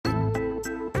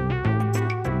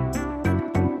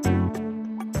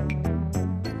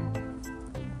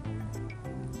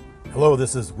Hello,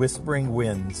 this is Whispering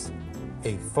Winds,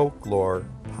 a folklore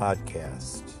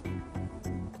podcast.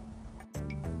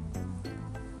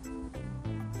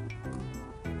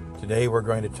 Today we're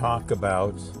going to talk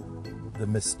about the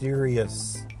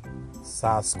mysterious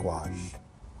Sasquatch,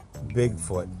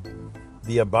 Bigfoot,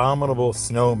 the abominable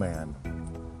snowman.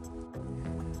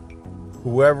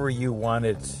 Whoever you want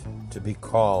it to be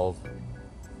called,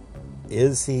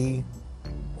 is he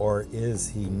or is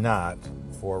he not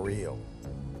for real?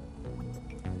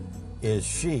 Is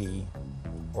she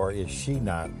or is she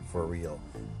not for real?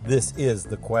 This is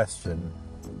the question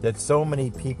that so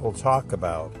many people talk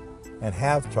about and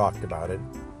have talked about it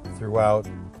throughout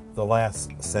the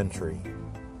last century.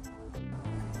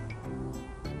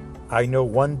 I know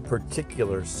one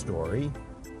particular story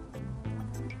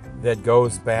that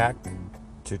goes back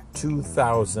to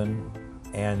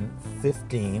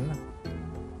 2015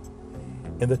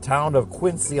 in the town of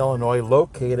Quincy, Illinois,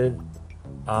 located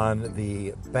on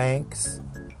the banks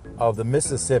of the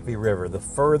Mississippi River, the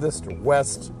furthest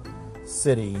west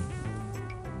city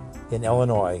in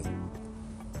Illinois.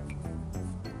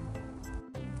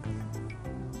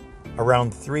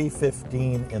 Around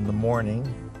 3:15 in the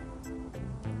morning,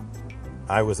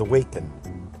 I was awakened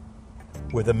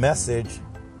with a message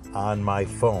on my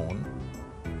phone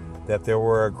that there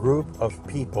were a group of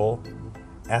people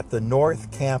at the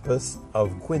North Campus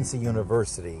of Quincy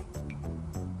University.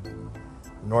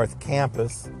 North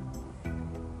Campus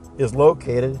is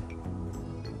located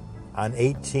on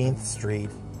 18th Street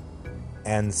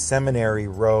and Seminary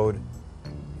Road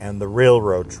and the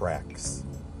railroad tracks.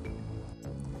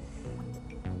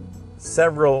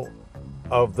 Several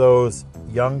of those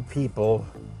young people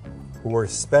who were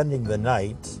spending the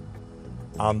night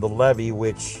on the levee,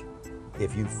 which,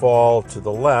 if you fall to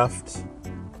the left,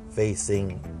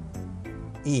 facing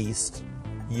east,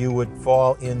 you would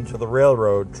fall into the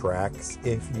railroad tracks.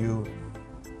 If you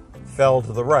fell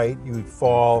to the right, you would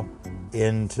fall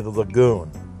into the lagoon.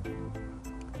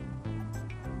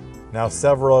 Now,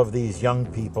 several of these young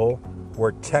people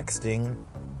were texting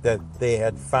that they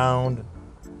had found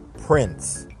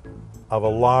prints of a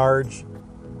large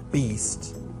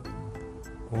beast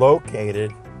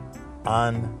located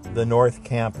on the North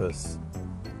Campus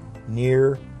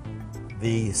near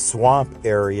the swamp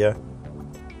area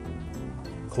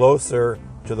closer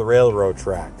to the railroad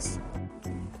tracks.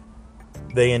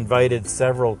 They invited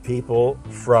several people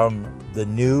from the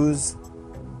news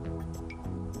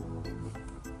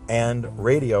and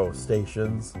radio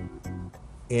stations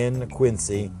in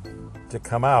Quincy to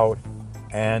come out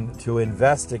and to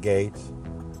investigate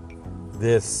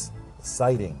this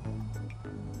sighting.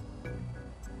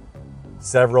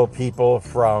 Several people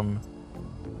from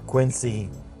Quincy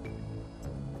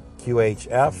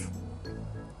QHF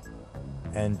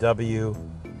and WGEM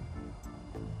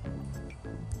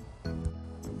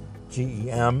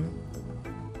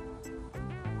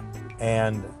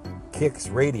and Kicks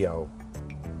Radio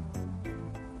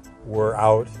were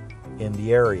out in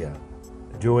the area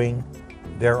doing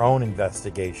their own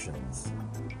investigations.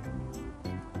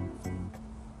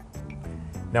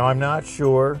 Now, I'm not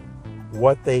sure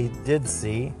what they did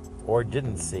see or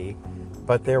didn't see,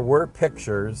 but there were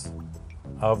pictures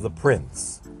of the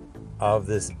prints of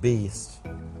this beast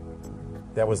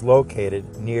that was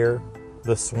located near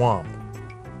the swamp.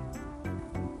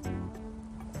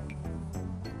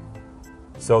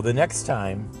 So the next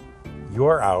time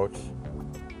you're out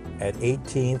at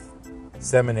 18th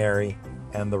Seminary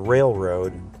and the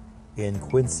railroad in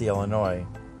Quincy, Illinois,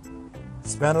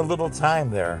 spend a little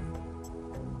time there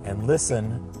and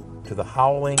listen to the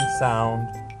howling sound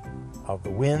of the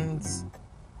winds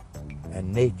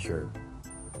and nature,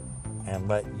 and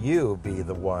let you be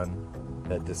the one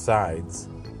that decides,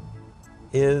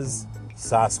 is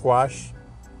Sasquatch,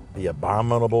 the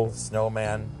abominable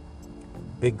snowman,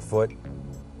 Bigfoot,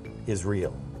 is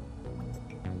real?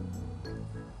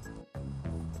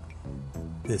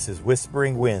 This is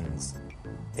Whispering Winds,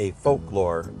 a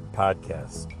folklore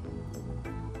podcast.